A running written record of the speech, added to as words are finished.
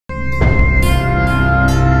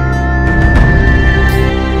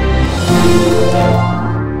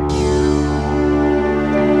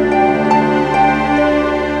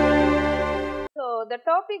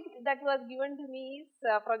that was given to me is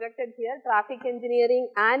projected here. Traffic engineering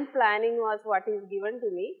and planning was what is given to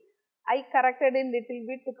me. I corrected it little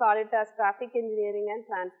bit to call it as traffic engineering and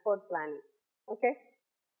transport planning. Okay.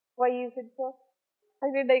 Why is it so?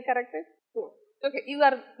 Why did I correct it? No. Okay, you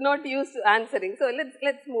are not used to answering. So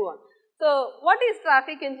let's move on. So what is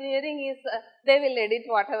traffic engineering is they will edit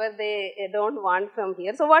whatever they don't want from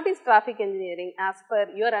here. So what is traffic engineering as per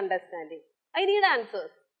your understanding? I need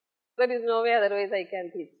answers. There is no way otherwise I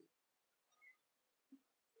can teach.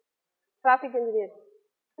 Traffic engineering.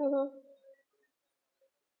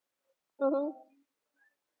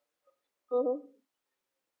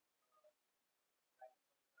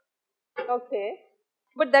 Okay.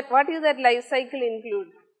 But that what is that life cycle include?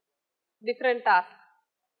 Different tasks.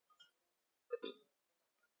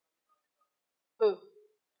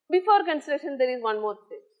 Before construction, there is one more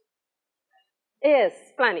stage. Yes,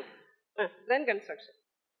 planning. Then construction.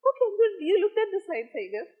 Okay, good. You looked at the slides, I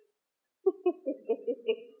guess.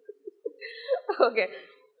 Okay.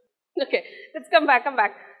 Okay, let's come back.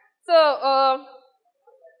 So,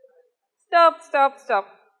 stop.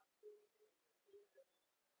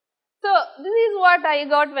 So, this is what I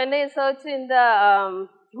got when I searched in the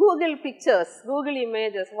Google pictures, Google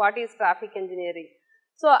images, what is traffic engineering.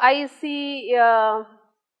 So, I see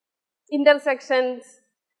intersections,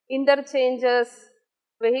 interchanges,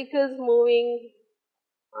 vehicles moving,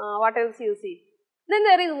 what else you see? Then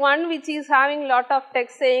there is one which is having lot of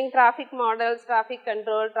text saying traffic models, traffic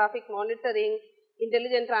control, traffic monitoring,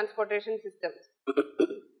 intelligent transportation systems.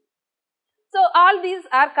 So all these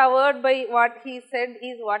are covered by what he said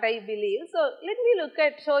is what I believe. So let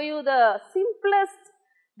me show you the simplest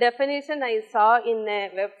definition I saw in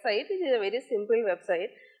a website. It is a very simple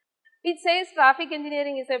website. It says traffic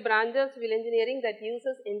engineering is a branch of civil engineering that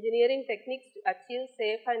uses engineering techniques to achieve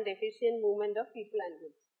safe and efficient movement of people and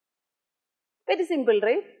goods. Very simple,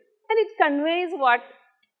 right? And it conveys what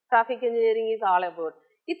traffic engineering is all about.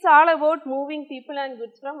 It's all about moving people and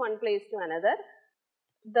goods from one place to another.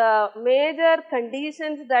 The major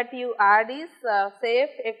conditions that you add is safe,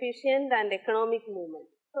 efficient and economic movement.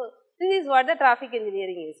 So, this is what the traffic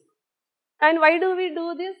engineering is. And why do we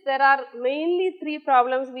do this? There are mainly three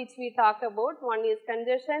problems which we talk about. One is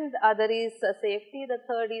congestion, the other is safety, the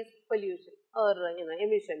third is pollution or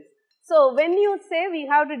emissions. So, when you say we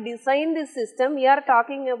have to design this system, we are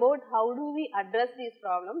talking about how do we address these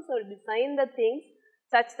problems or design the things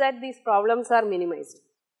such that these problems are minimized.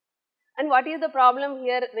 And what is the problem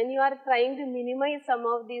here? When you are trying to minimize some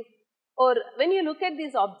of these, or when you look at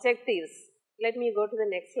these objectives, let me go to the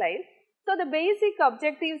next slide. So the basic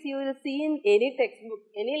objectives you will see in any textbook,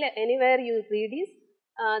 anywhere you read is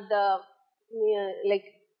like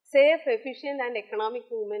safe, efficient and economic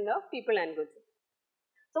movement of people and goods.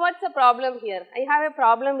 So what's the problem here? I have a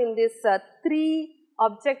problem in this three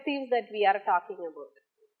objectives that we are talking about.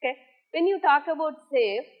 Okay, when you talk about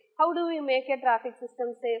safe, how do we make a traffic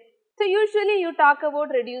system safe? So usually you talk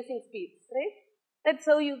about reducing speeds, right? That's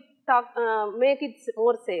how you make it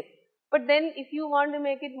more safe. But then if you want to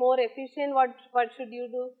make it more efficient, what should you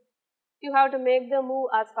do? You have to make the move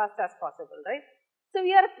as fast as possible, right? So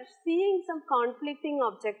we are seeing some conflicting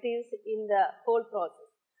objectives in the whole process.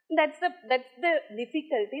 That's the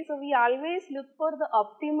difficulty. So we always look for the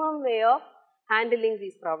optimum way of handling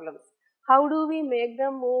these problems. How do we make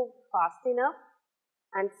them move fast enough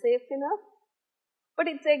and safe enough? But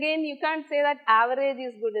it's again, you can't say that average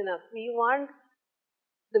is good enough. We want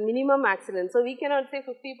the minimum accident. So we cannot say 50%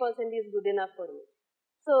 is good enough for me.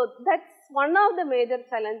 So that's one of the major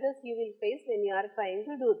challenges you will face when you are trying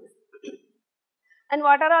to do this. And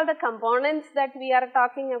what are all the components that we are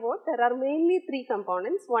talking about? There are mainly three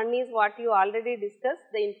components. One is what you already discussed,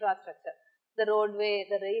 the infrastructure, the roadway,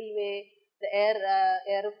 the railway, the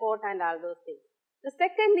airport and all those things. The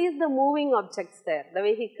second is the moving objects there, the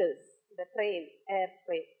vehicles, the train,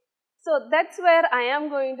 airplane. So that's where I am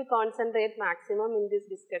going to concentrate maximum in this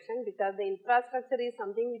discussion, because the infrastructure is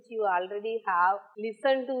something which you already have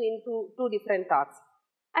listened to in two different talks.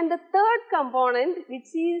 And the third component, which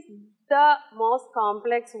is the most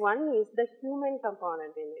complex one, is the human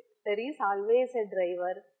component in it. There is always a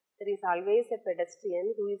driver, there is always a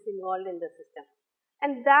pedestrian who is involved in the system.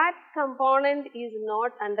 And that component is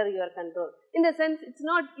not under your control. In the sense, it's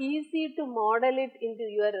not easy to model it into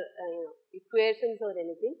your equations or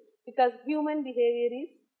anything, because human behavior is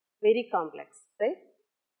very complex, right?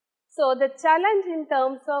 So the challenge in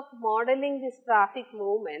terms of modeling this traffic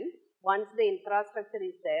movement, once the infrastructure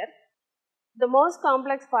is there, the most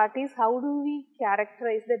complex part is how do we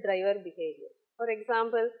characterize the driver behavior. For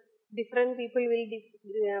example, different people will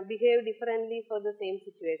behave differently for the same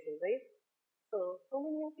situation, right? So, how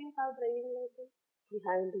many of you have driving license? You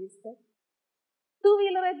haven't reached that.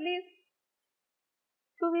 Two-wheeler at least.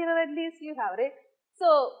 Two-wheeler at least you have, right?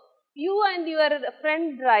 So, you and your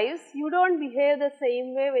friend drives, you don't behave the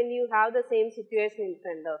same way when you have the same situation in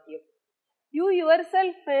front of you. You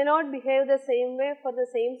yourself may not behave the same way for the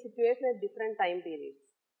same situation at different time periods.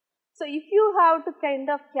 So, if you have to kind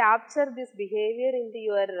of capture this behavior into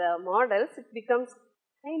your models, it becomes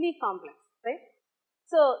highly complex, right?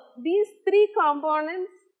 So, these three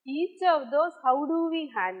components, each of those, how do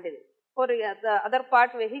we handle? For the other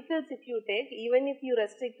part, vehicles, if you take, even if you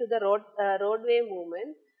restrict to the roadway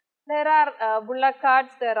movement, there are bullock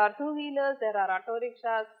carts, there are two-wheelers, there are auto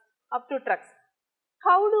rickshaws, up to trucks.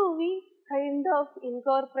 How do we kind of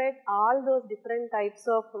incorporate all those different types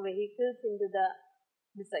of vehicles into the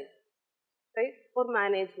design, right, for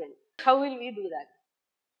management? How will we do that?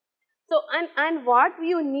 So, and what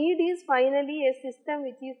you need is finally a system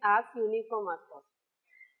which is as uniform as possible,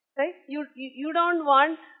 right? You don't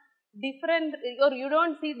want different, or you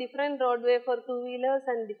don't see different roadway for two-wheelers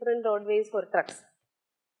and different roadways for trucks,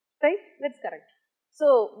 right? That's correct.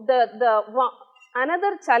 So,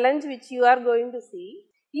 another challenge which you are going to see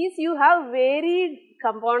is you have varied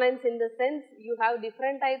components, in the sense you have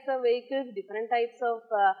different types of vehicles, different types of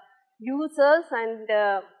users, and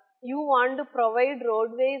you want to provide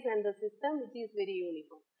roadways and the system which is very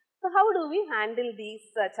uniform. So, how do we handle these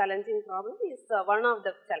challenging problems is one of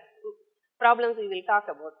the problems we will talk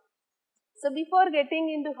about. So, before getting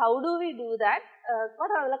into how do we do that, what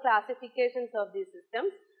are the classifications of these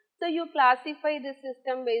systems? So, you classify the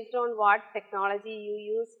system based on what technology you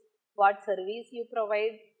use, what service you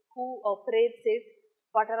provide, who operates it,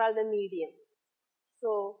 what are all the medium.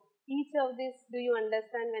 So, each of this, do you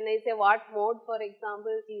understand when I say what mode, for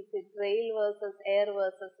example, is it rail versus air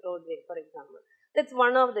versus roadway, for example. That's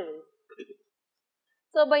one of the ways.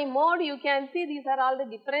 So, by mode you can see these are all the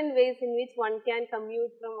different ways in which one can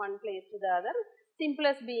commute from one place to the other.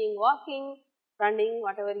 Simplest being walking, running,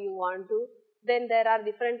 whatever you want to. Then there are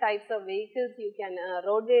different types of vehicles, you can,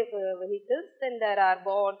 roadway vehicles, then there are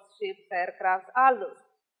boats, ships, aircrafts, all those.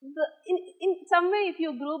 In some way, if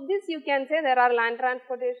you group this, you can say there are land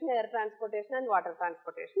transportation, air transportation and water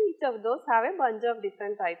transportation. Each of those have a bunch of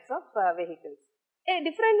different types of vehicles. A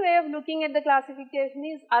different way of looking at the classification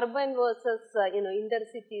is urban versus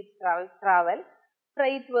intercity travel,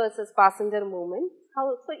 freight versus passenger movement.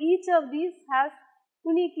 So each of these has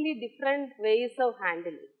uniquely different ways of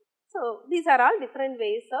handling. So these are all different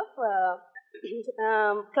ways of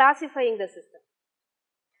classifying the system.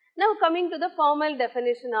 Now coming to the formal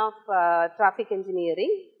definition of traffic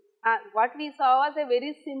engineering, what we saw was a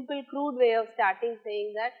very simple, crude way of starting,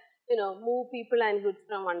 saying that move people and goods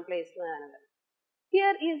from one place to another.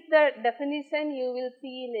 Here is the definition you will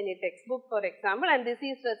see in any textbook, for example, and this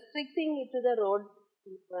is restricting it to the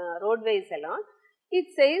roadways alone. It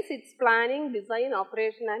says it's planning, design,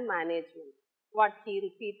 operation and management. What he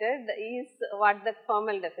repeated is what the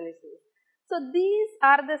formal definition is. So, these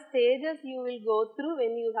are the stages you will go through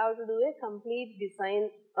when you have to do a complete design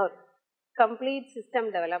or complete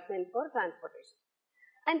system development for transportation.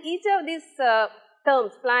 And each of these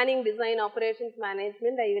terms, planning, design, operations,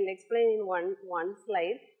 management, I will explain in one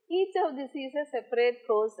slide. Each of this is a separate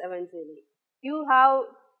course eventually. You have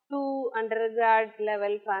 2 undergrad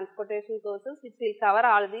level transportation courses which will cover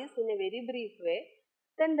all these in a very brief way.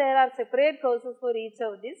 Then there are separate courses for each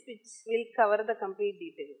of these which will cover the complete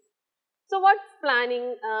details. So, what's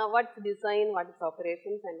planning, what's design, what is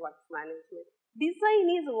operations and what's management? Design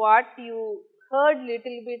is what you heard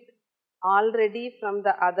little bit already from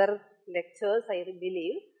the other lectures, I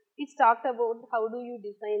believe. It's talked about how do you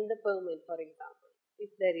design the permit, for example.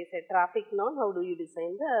 If there is a traffic norm, how do you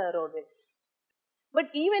design the roadway?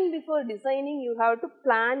 But even before designing, you have to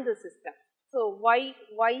plan the system. So, why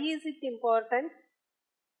is it important?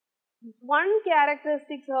 One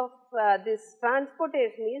characteristic of this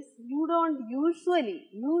transportation is you don't usually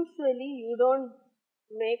you don't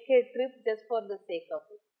make a trip just for the sake of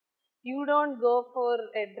it. You don't go for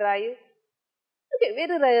a drive. Okay,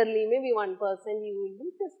 very rarely, maybe 1% you will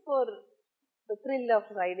do just for the thrill of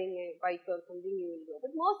riding a bike or something you will go.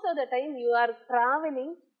 But most of the time you are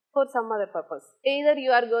traveling for some other purpose. Either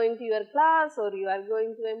you are going to your class or you are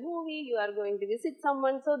going to a movie, you are going to visit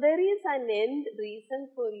someone. So there is an end reason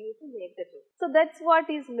for you to make the trip. So that's what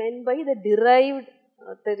is meant by the derived,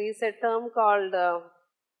 there is a term called,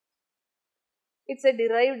 it's a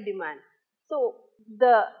derived demand. So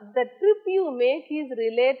the trip you make is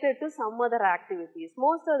related to some other activities.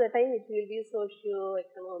 Most of the time it will be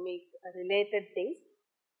socio-economic related things.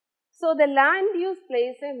 So the land use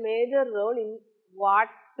plays a major role in what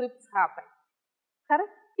trips happen.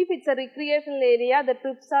 Correct? If it's a recreational area, the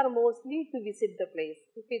trips are mostly to visit the place.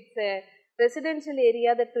 If it's a residential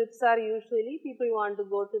area, the trips are usually people want to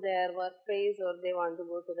go to their workplace or they want to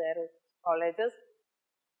go to their colleges.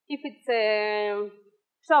 If it's a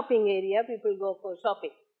shopping area, people go for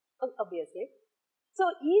shopping, obviously. So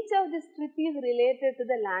each of these trips is related to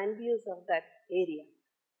the land use of that area.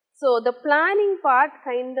 So the planning part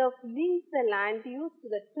kind of links the land use to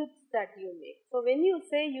the trips that you make. So when you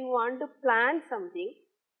say you want to plan something,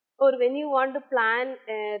 or when you want to plan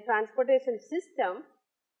a transportation system,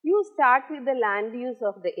 you start with the land use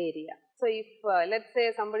of the area. So if let's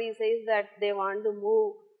say somebody says that they want to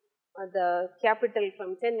move the capital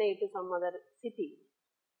from Chennai to some other city,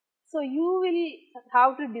 so you will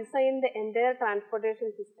have to design the entire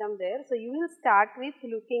transportation system there. So you will start with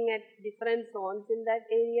looking at different zones in that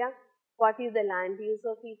area, what is the land use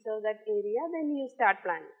of each of that area, then you start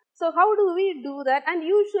planning. So how do we do that? And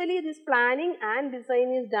usually this planning and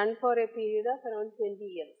design is done for a period of around 20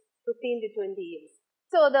 years, 15 to 20 years.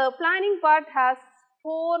 So the planning part has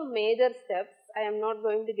 4 major steps. I am not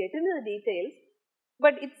going to get into the details,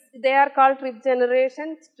 but they are called trip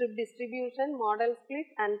generation, trip distribution, model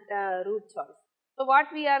split, and route choice. So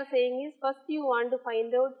what we are saying is, first you want to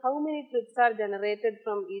find out how many trips are generated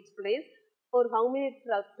from each place, or how many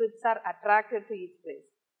trips are attracted to each place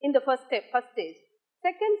in the first stage.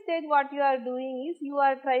 Second stage, what you are doing is you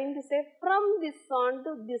are trying to say from this zone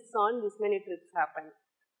to this zone, this many trips happen.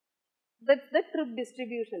 That's the trip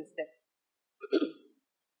distribution step.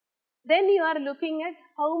 Then you are looking at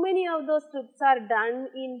how many of those trips are done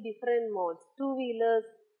in different modes, two-wheelers,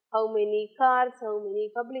 how many cars, how many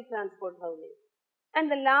public transport, how many. And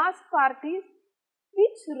the last part is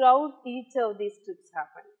which route each of these trips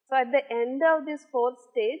happen. So at the end of this 4th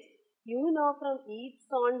stage, you know from each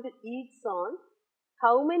zone to each zone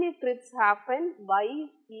how many trips happen by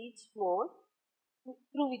each mode,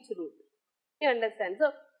 through which route. You understand? So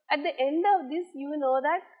at the end of this, you know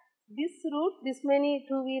that this route, this many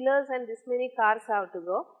two-wheelers and this many cars have to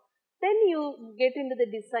go. Then you get into the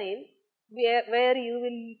design where you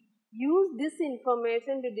will use this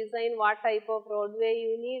information to design what type of roadway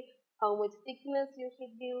you need, how much thickness you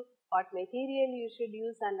should give, what material you should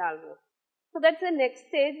use, and all those. So that's the next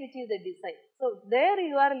stage, which is the design. So there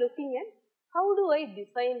you are looking at how do I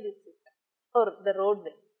design this system or the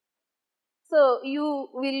roadway. So you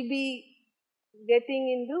will be getting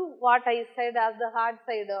into what I said as the hard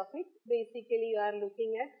side of it. Basically, you are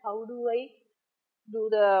looking at how do I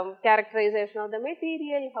do the characterization of the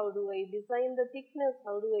material, how do I design the thickness,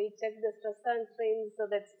 how do I check the stress and strain so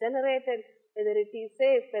that's generated, whether it is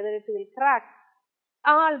safe, whether it will crack.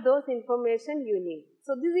 All those information you need.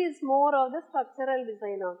 So this is more of the structural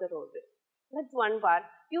design of the roadway. That's one part.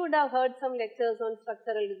 You would have heard some lectures on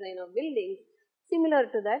structural design of buildings. Similar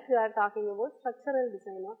to that, we are talking about structural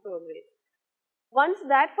design of roadways. Once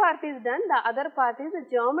that part is done, the other part is the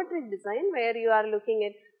geometric design, where you are looking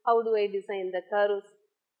at how do I design the curves,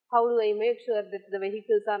 how do I make sure that the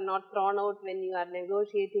vehicles are not thrown out when you are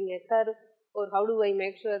negotiating a curve, or how do I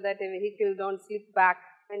make sure that a vehicle don't slip back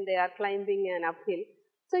when they are climbing an uphill.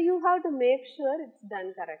 So you have to make sure it's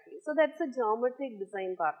done correctly. So that's the geometric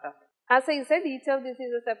design part of it. As I said, each of this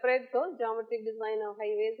is a separate course. Geometric design of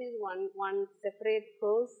highways is one separate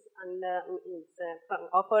course, and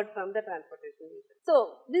offered from the transportation division.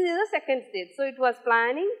 So this is the second stage. So it was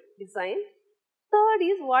planning, design. Third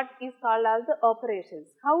is what is called as the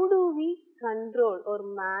operations. How do we control or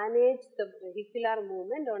manage the vehicular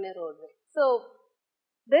movement on a roadway? So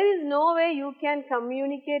there is no way you can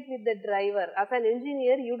communicate with the driver. As an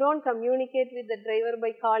engineer, you don't communicate with the driver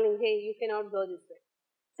by calling, hey, you cannot go this way.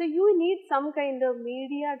 So you need some kind of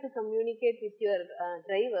media to communicate with your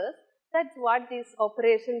drivers. That's what these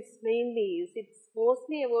operations mainly is. It's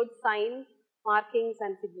mostly about signs, markings,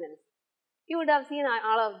 and signals. You would have seen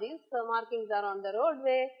all of these. So markings are on the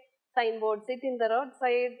roadway, signboards sit in the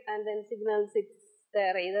roadside, and then signals sits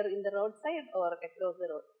there either in the roadside or across the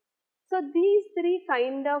road. So these 3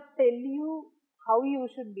 kind of tell you how you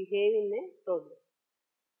should behave in a roadway.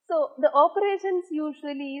 So the operations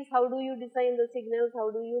usually is how do you design the signals,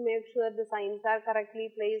 how do you make sure the signs are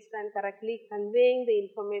correctly placed and correctly conveying the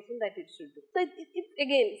information that it should do. So it's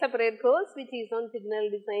again separate course which is on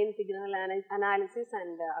signal design, signal analysis,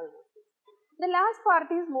 and all that. The last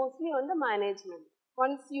part is mostly on the management.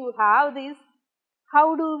 Once you have this,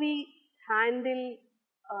 how do we handle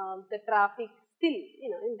the traffic still,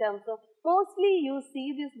 in terms of, mostly you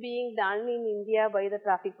see this being done in India by the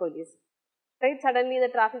traffic police. Right? Suddenly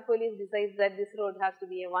the traffic police decides that this road has to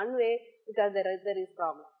be a one-way because there is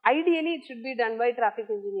problem. Ideally, it should be done by traffic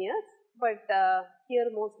engineers, but here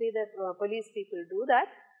mostly the police people do that.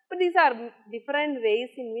 But these are different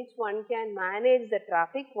ways in which one can manage the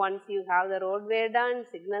traffic once you have the roadway done,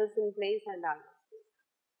 signals in place and all.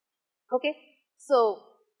 Okay. So,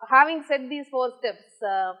 having said these 4 steps,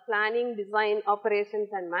 planning, design, operations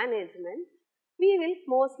and management, we will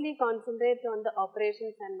mostly concentrate on the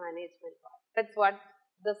operations and management part. That's what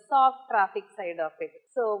the soft traffic side of it.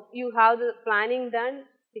 So, you have the planning done,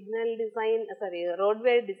 signal design,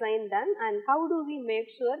 roadway design done, and how do we make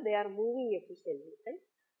sure they are moving efficiently, right?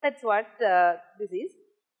 That's what this is.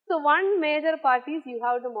 So, one major part is you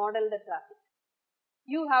have to model the traffic.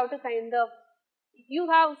 You have to you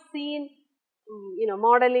have seen,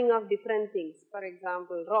 modeling of different things. For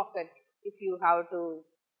example, rocket, if you have to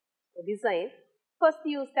design, first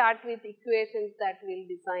you start with equations that will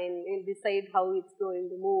decide how it's going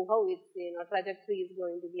to move, how its trajectory is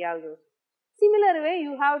going to be, all those. Similar way,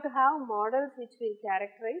 you have to have models which will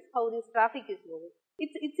characterize how this traffic is moving.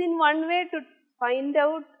 It's in one way to find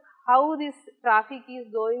out how this traffic is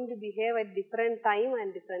going to behave at different time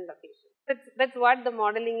and different locations. That's what the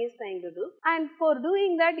modeling is trying to do. And for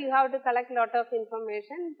doing that, you have to collect a lot of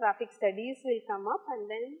information. Traffic studies will come up, and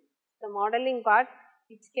then the modeling part,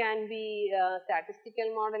 which can be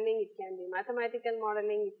statistical modeling, it can be mathematical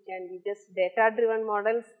modeling, it can be just data-driven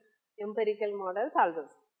models, empirical models, all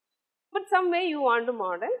those. But some way you want to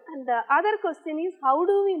model. And the other question is, how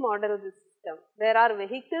do we model this system? There are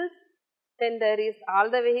vehicles, then there is all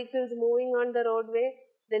the vehicles moving on the roadway,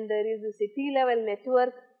 then there is the city level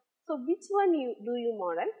network. So, which one do you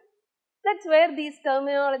model? That's where these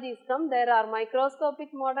terminologies come. There are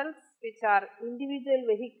microscopic models, which are individual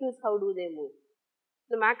vehicles, how do they move.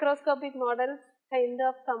 The macroscopic models kind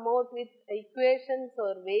of come out with equations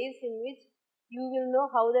or ways in which you will know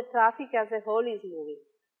how the traffic as a whole is moving.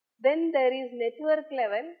 Then there is network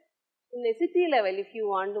level. In a city level, if you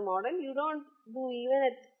want to model, you don't do even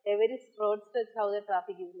at every road stretch how the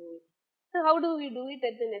traffic is moving. So, how do we do it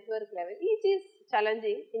at the network level? Each is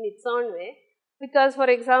challenging in its own way, because for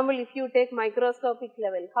example, if you take microscopic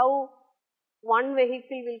level, how one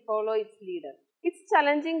vehicle will follow its leader. It's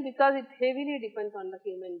challenging because it heavily depends on the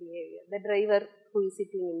human behavior, the driver who is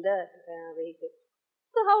sitting in the vehicle.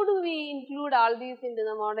 So, how do we include all these into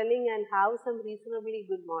the modeling and have some reasonably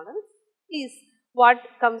good models is what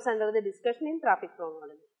comes under the discussion in traffic flow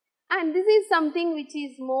modeling. And this is something which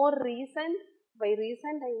is more recent. By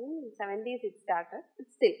recent, I mean in 70s it started, but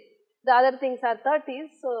still the other things are 30s,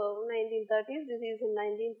 so 1930s, this is in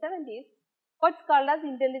 1970s. What's called as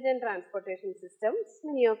intelligent transportation systems.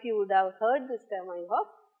 Many of you would have heard this term, I hope.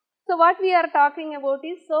 So, what we are talking about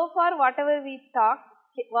is, so far whatever we talked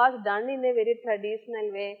was done in a very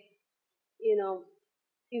traditional way.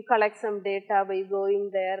 You collect some data by going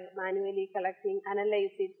there, manually collecting,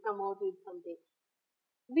 analyze it, come out with something.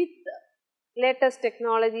 With latest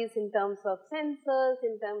technologies in terms of sensors,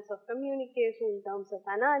 in terms of communication, in terms of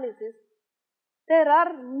analysis, there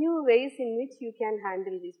are new ways in which you can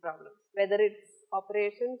handle these problems, whether it's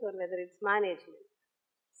operations or whether it's management.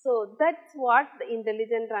 So, that's what the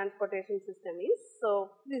intelligent transportation system is.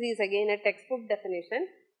 So, this is again a textbook definition.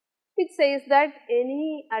 It says that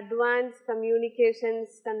any advanced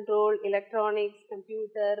communications, control, electronics,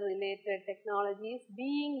 computer related technologies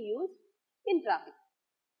being used in traffic.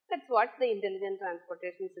 That's what the intelligent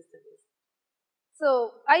transportation system is.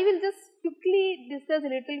 So, I will just quickly discuss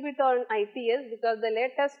a little bit on ITS, because the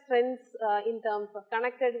latest trends in terms of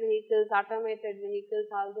connected vehicles, automated vehicles,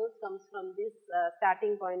 all those comes from this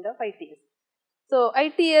starting point of ITS. So,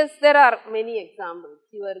 ITS, there are many examples.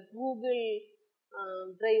 Your Google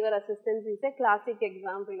driver assistance is a classic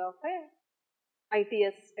example of a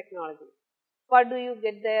ITS technology. What do you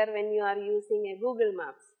get there when you are using a Google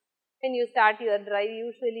Maps? When you start your drive,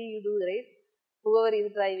 usually you do, right? Whoever is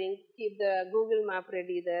driving, keep the Google map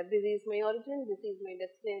ready there. This is my origin, this is my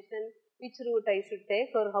destination, which route I should take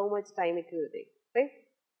or how much time it will take, right?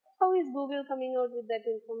 How is Google coming out with that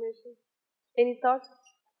information? Any thoughts?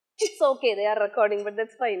 It's okay, they are recording, but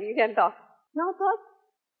that's fine, you can talk. Now thought,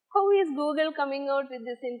 how is Google coming out with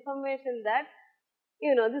this information that,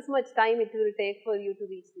 this much time it will take for you to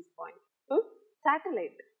reach this point?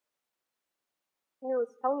 Satellite.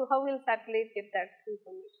 How will satellite get that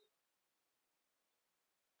information?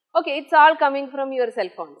 Okay, it's all coming from your cell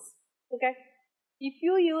phones. Okay, if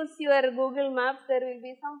you use your Google Maps, there will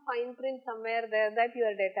be some fine print somewhere there that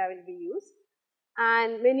your data will be used,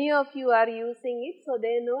 and many of you are using it, so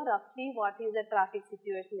they know roughly what is the traffic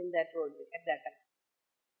situation in that roadway at that time,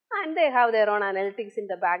 and they have their own analytics in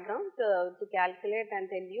the background to calculate and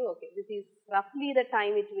tell you, okay, this is roughly the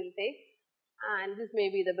time it will take, and this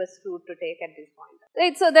may be the best route to take at this point.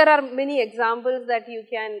 Right, so there are many examples that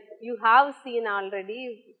you have seen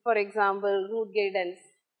already. For example, route guidance.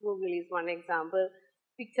 Google is one example.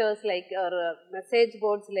 Pictures like or message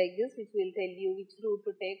boards like this, which will tell you which route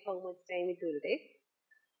to take, how much time it will take.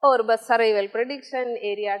 Or bus arrival prediction,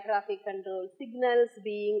 area traffic control, signals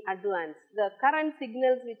being advanced. The current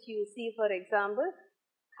signals which you see, for example,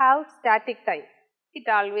 have static time. It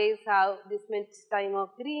always have this much time of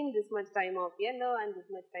green, this much time of yellow, and this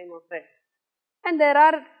much time of red. And there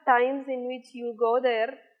are times in which you go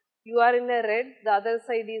there, you are in a red, the other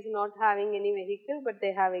side is not having any vehicle, but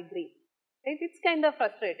they have a green. Right? It's kind of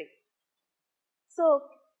frustrating. So,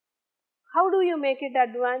 how do you make it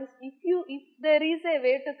advanced? If there is a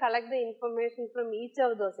way to collect the information from each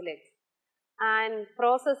of those legs and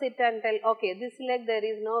process it and tell, okay, this leg there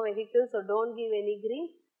is no vehicle, so don't give any green.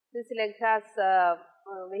 This leg has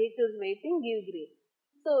vehicles waiting, give green.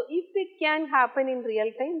 So, if it can happen in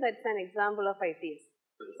real time, that's an example of ITS.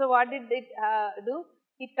 So, what did it do?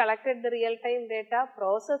 It collected the real time data,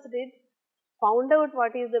 processed it, found out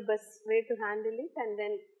what is the best way to handle it, and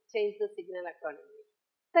then changed the signal accordingly.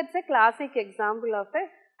 That's a classic example of a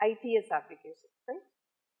ITS application, right?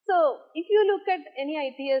 So, if you look at any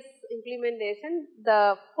ITS implementation,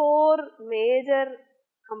 the four major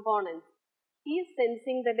components is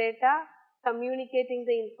sensing the data, communicating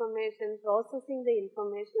the information, processing the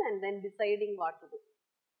information, and then deciding what to do.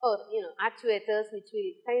 Or, actuators which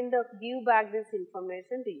will kind of give back this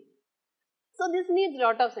information to you. So, this needs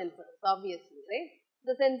lot of sensors, obviously, right?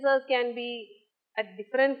 The sensors can be at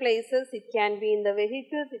different places. It can be in the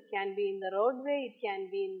vehicles, it can be in the roadway, it can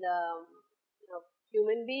be in the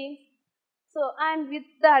human beings. So, and with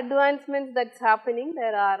the advancements that's happening,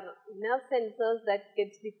 there are enough sensors that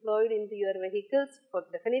gets deployed into your vehicles, for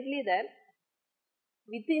definitely there.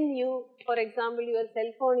 Within you, for example, your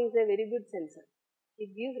cell phone is a very good sensor.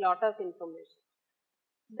 It gives lot of information.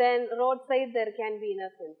 Then roadside there can be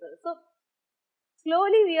enough sensors. So,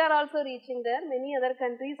 slowly we are also reaching there. Many other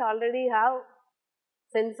countries already have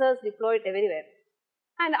sensors deployed everywhere.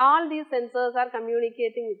 And all these sensors are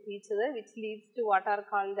communicating with each other, which leads to what are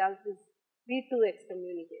called as this V2X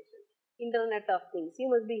communication, Internet of Things. You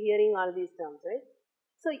must be hearing all these terms, right?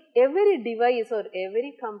 So, every device or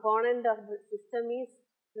every component of the system is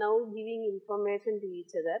now giving information to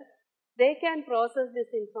each other. They can process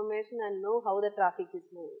this information and know how the traffic is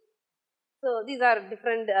moving. So, these are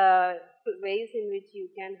different ways in which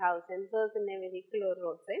you can have sensors in a vehicle or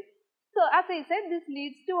roadside. So, as I said, this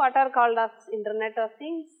leads to what are called as Internet of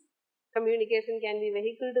Things. Communication can be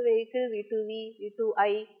vehicle to vehicle, V2V,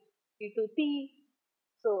 V2I, V2P.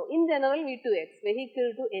 So, in general, V2X, vehicle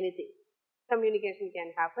to anything. Communication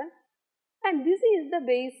can happen. And this is the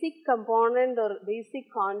basic component or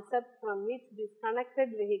basic concept from which these connected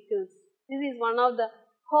vehicles, this is one of the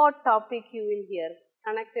hot topic you will hear,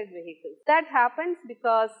 connected vehicles. That happens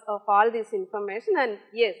because of all this information, and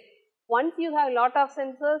yes, once you have lot of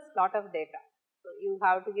sensors, lot of data. So, you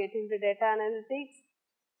have to get into data analytics.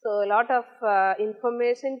 So, a lot of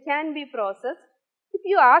information can be processed. If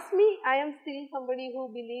you ask me, I am still somebody who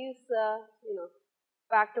believes,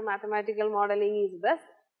 back to mathematical modeling is best.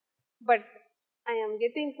 But I am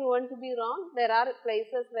getting proven to be wrong. There are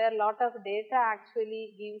places where a lot of data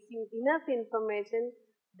actually gives you enough information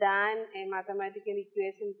than a mathematical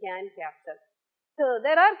equation can capture. So,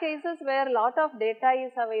 there are cases where a lot of data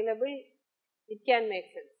is available, it can make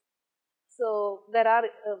sense. So, there are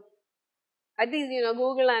at least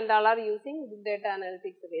Google and all are using big data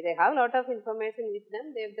analytics. They have a lot of information with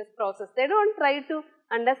them, they just process. They don't try to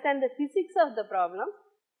understand the physics of the problem.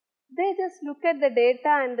 They just look at the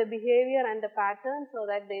data and the behavior and the pattern so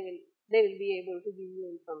that they will be able to give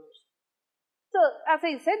you information. So, as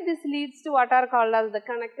I said, this leads to what are called as the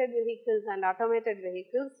connected vehicles and automated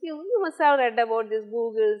vehicles. You must have read about this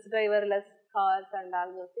Google's driverless cars and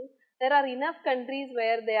all those things. There are enough countries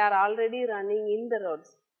where they are already running in the roads.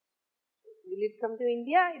 Will it come to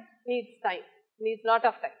India? It needs time, needs lot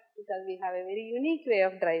of time, because we have a very unique way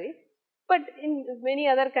of driving. But in many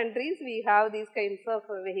other countries, we have these kinds of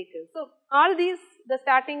vehicles. So, all these, the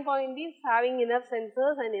starting point is having enough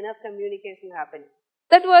sensors and enough communication happening.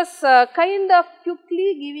 That was kind of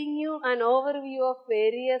quickly giving you an overview of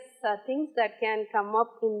various things that can come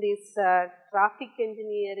up in this traffic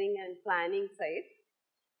engineering and planning side.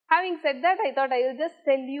 Having said that, I thought I will just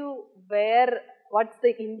tell you what's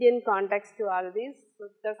the Indian context to all this.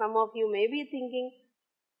 So, some of you may be thinking,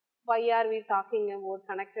 why are we talking about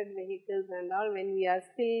connected vehicles and all when we are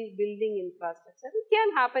still building infrastructure? It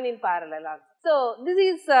can happen in parallel also. So, this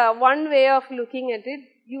is one way of looking at it.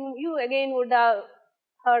 You again would have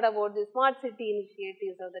heard about the smart city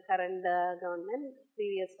initiatives of the current government,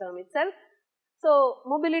 previous term itself. So,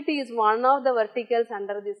 mobility is one of the verticals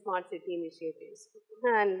under the smart city initiatives,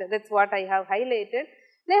 and that's what I have highlighted.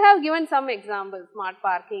 They have given some examples, smart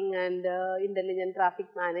parking and intelligent traffic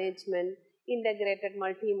management, integrated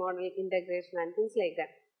multi-modal integration and things like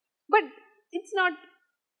that. But it's not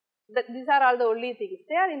that these are all the only things.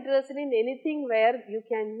 They are interested in anything where you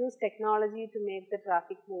can use technology to make the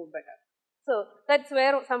traffic move better. So that's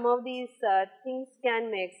where some of these things can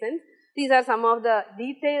make sense. These are some of the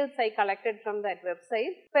details I collected from that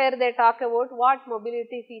website where they talk about what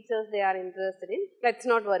mobility features they are interested in. Let's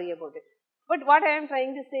not worry about it. But what I am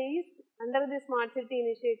trying to say is, under the smart city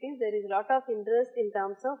initiative, there is a lot of interest in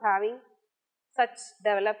terms of having such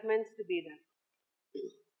developments to be done.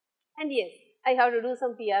 And yes, I have to do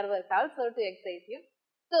some PR work also to excite you.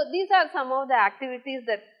 So these are some of the activities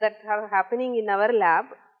that are happening in our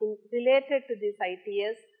lab related to this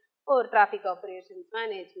ITS or traffic operations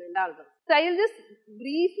management also. So I will just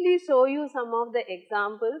briefly show you some of the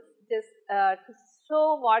examples just to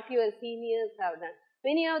show what your seniors have done.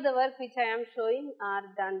 Many of the work which I am showing are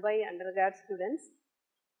done by undergrad students,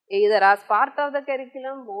 either as part of the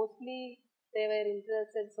curriculum, mostly they were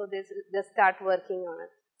interested, so they start working on it.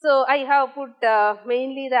 So I have put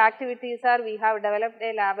mainly the activities are, we have developed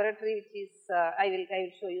a laboratory which is, I will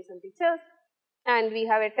show you some pictures, and we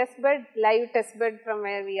have a test bed, live test bed from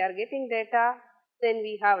where we are getting data. Then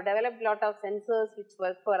we have developed lot of sensors which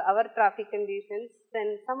work for our traffic conditions.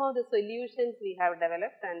 Then some of the solutions we have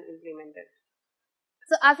developed and implemented.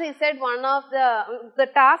 So as I said, one of the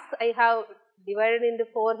tasks I have divided into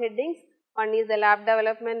 4 headings. One is the lab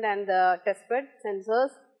development and the test bed, sensors,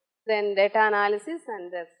 then data analysis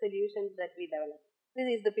and the solutions that we develop. This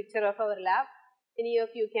is the picture of our lab. Any of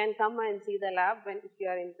you can come and see the lab when if you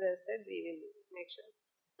are interested, we will make sure.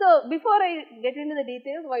 So before I get into the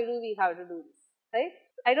details, why do we have to do this, right?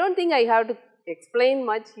 I don't think I have to explain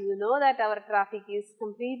much. You know that our traffic is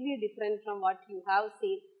completely different from what you have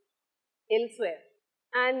seen elsewhere.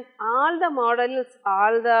 And all the models,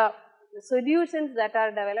 all the solutions that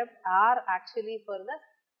are developed are actually for the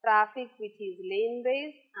traffic which is lane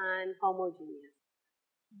based and homogeneous.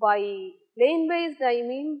 By lane based, I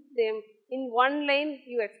mean them in one lane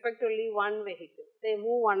you expect only one vehicle. They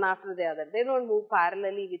move one after the other. They don't move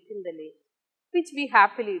parallelly within the lane, which we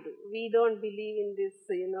happily do. We don't believe in this,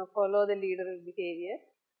 follow the leader behavior.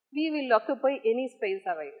 We will occupy any space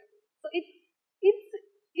available. So it's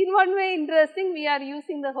in one way interesting. We are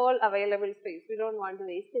using the whole available space. We don't want to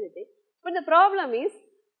waste anything. But the problem is,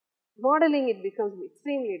 modeling it becomes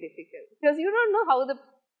extremely difficult because you don't know how the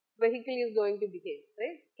vehicle is going to behave,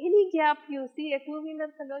 right? Any gap you see, a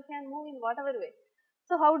two-wheeler fellow can move in whatever way.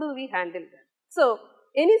 So how do we handle that? So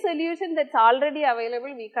any solution that's already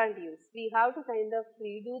available, we can't use. We have to kind of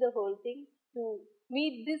redo the whole thing to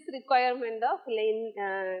meet this requirement of lane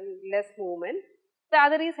less movement. The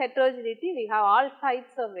other is heterogeneity. We have all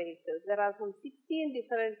types of vehicles. There are some 16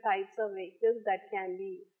 different types of vehicles that can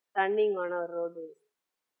be running on our roadways.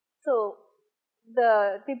 So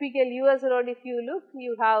the typical US road, if you look,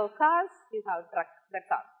 you have cars, you have trucks, that's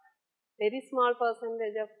all. Very small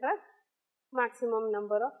percentage of trucks, maximum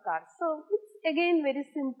number of cars. So it's again very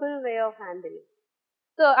simple way of handling.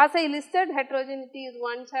 So as I listed, heterogeneity is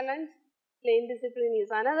one challenge, lane discipline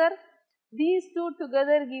is another. These two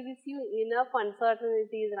together gives you enough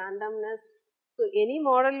uncertainties, randomness. So any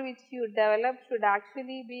model which you develop should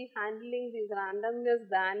actually be handling this randomness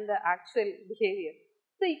than the actual behavior.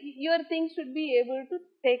 So your thing should be able to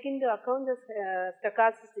take into account the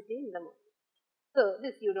stochasticity in the model. So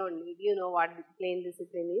this you don't need, you know what lane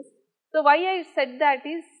discipline is. So why I said that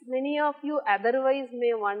is, many of you otherwise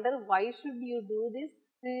may wonder, why should you do this?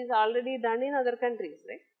 This is already done in other countries,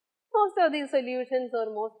 right? Most of these solutions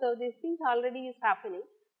or most of these things already is happening.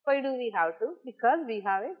 Why do we have to? Because we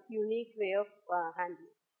have a unique way of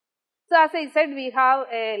handling. So as I said, we have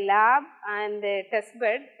a lab and a test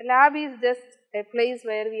bed. Lab is just a place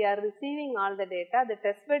where we are receiving all the data. The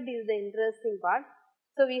test bed is the interesting part.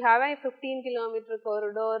 So we have a 15-kilometer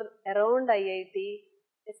corridor around IIT,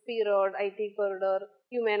 SP Road, IT corridor.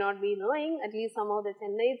 You may not be knowing, at least some of the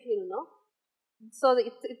Chennaites will know. So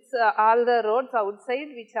it's all the roads outside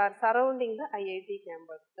which are surrounding the IIT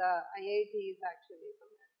campus. The IIT is actually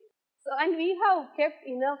somewhere here. So, and we have kept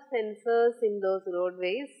enough sensors in those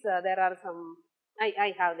roadways. There are some, I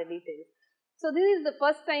have the details. So this is the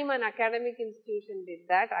first time an academic institution did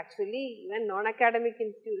that. Actually, even non-academic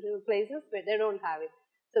institution places where they don't have it.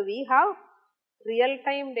 So we have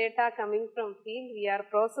real-time data coming from field. We are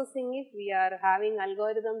processing it. We are having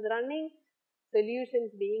algorithms running.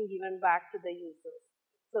 Solutions being given back to the users.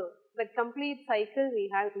 So the complete cycle we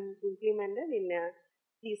have implemented in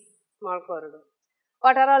these small corridors.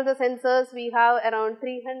 What are all the sensors? We have around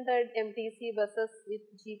 300 MTC buses with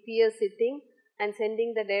GPS sitting and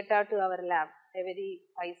sending the data to our lab. every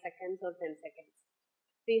 5 seconds or 10 seconds.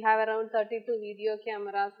 We have around 32 video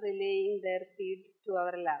cameras relaying their feed to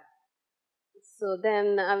our lab. So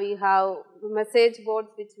then we have message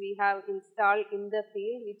boards which we have installed in the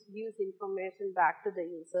field, which gives information back to the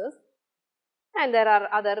users. And there are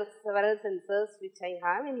other several sensors which I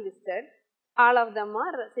have enlisted. All of them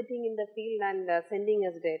are sitting in the field and sending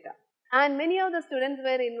us data. And many of the students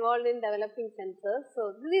were involved in developing sensors.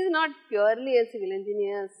 So this is not purely a civil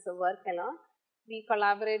engineer's work alone. We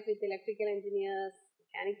collaborate with electrical engineers,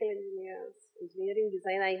 mechanical engineers, engineering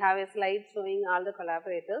design. I have a slide showing all the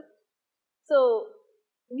collaborators. So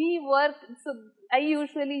we work, so I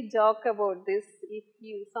usually joke about this. If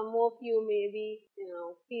some of you may be,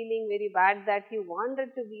 feeling very bad that you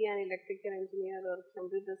wanted to be an electrical engineer or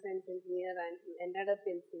computer science engineer and you ended up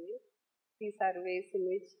in civil, these are ways in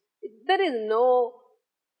which there is no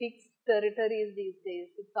fixed territories these days.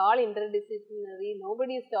 It's all interdisciplinary.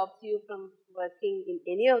 Nobody stops you from working in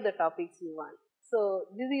any of the topics you want. So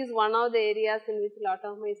this is one of the areas in which a lot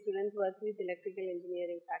of my students work with electrical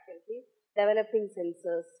engineering faculty, developing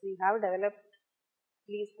sensors. We have developed at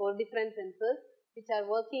least 4 different sensors which are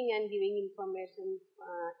working and giving information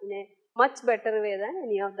in a much better way than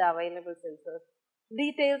any of the available sensors.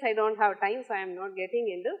 Details I don't have time, so I am not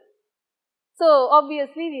getting into. So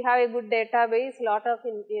obviously we have a good database, lot of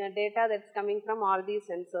data that's coming from all these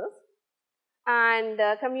sensors. And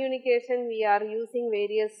communication, we are using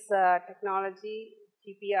various technology,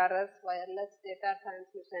 GPRS, wireless data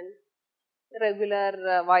transmission,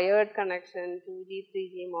 regular wired connection, 2G,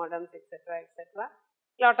 3G modems, etc., etc.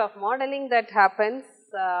 Lot of modeling that happens,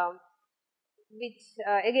 which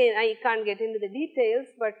again I can't get into the details,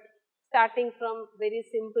 but starting from very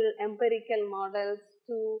simple empirical models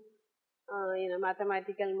to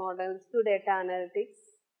mathematical models to data analytics,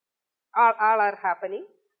 all are happening.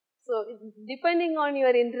 So depending on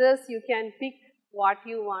your interest, you can pick what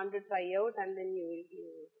you want to try out and then you will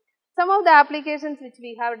use it. Some of the applications which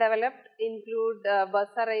we have developed include bus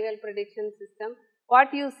arrival prediction system.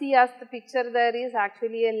 What you see as the picture there is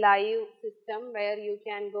actually a live system where you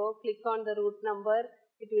can go click on the route number,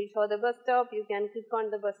 it will show the bus stop, you can click on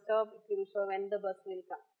the bus stop, it will show when the bus will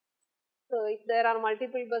come. So if there are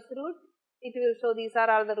multiple bus routes, it will show these are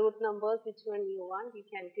all the route numbers, which one you want, you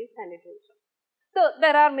can click and it will show. So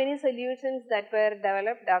there are many solutions that were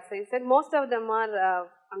developed. As I said, most of them are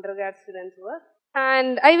undergrad students' work.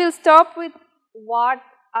 And I will stop with what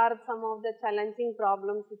are some of the challenging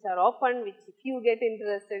problems which are open, which if you get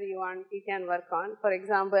interested, you can work on. For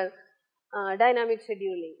example, dynamic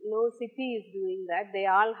scheduling. No city is doing that. They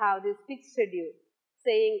all have this fixed schedule,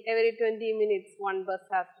 saying every 20 minutes one bus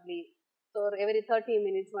has to leave, or every 30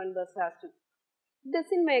 minutes one bus has to. It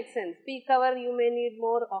doesn't make sense. Peak hour you may need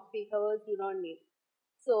more, off peak hours you don't need.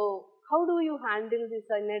 So how do you handle this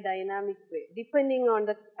in a dynamic way? Depending on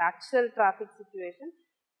the actual traffic situation,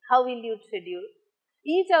 how will you schedule?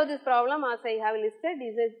 Each of this problem, as I have listed,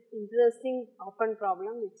 is an interesting open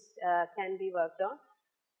problem which can be worked on.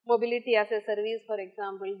 Mobility as a service, for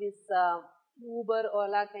example, this Uber,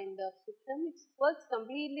 Ola kind of system, which works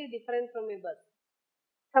completely different from a bus,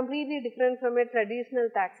 completely different from a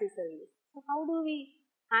traditional taxi service. So how do we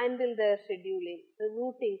handle the scheduling, the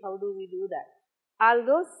routing, how do we do that? All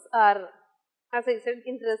those are, as I said,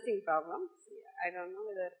 interesting problems. I don't know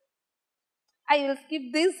whether I will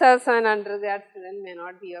skip this as an undergrad student, may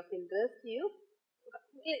not be of interest to you.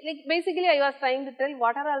 Like basically, I was trying to tell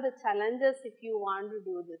what are all the challenges if you want to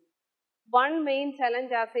do this. One main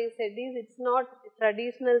challenge, as I said, is it's not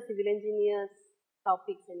traditional civil engineers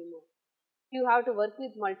topics anymore. You have to work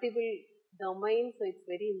with multiple domains, so it's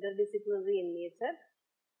very interdisciplinary in nature,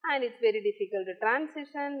 and it's very difficult to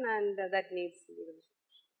transition, and that needs to be revision.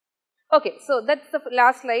 Okay, so that's the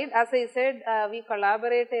last slide. As I said, we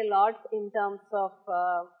collaborate a lot in terms of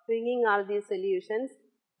bringing all these solutions.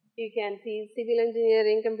 You can see civil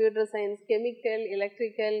engineering, computer science, chemical,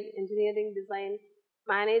 electrical, engineering design,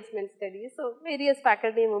 management studies. So various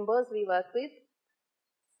faculty members we work with.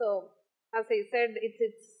 So as I said,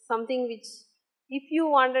 it's something which if you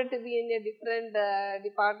wanted to be in a different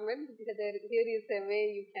department, here is a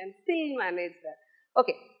way you can still manage that.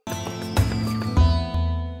 Okay.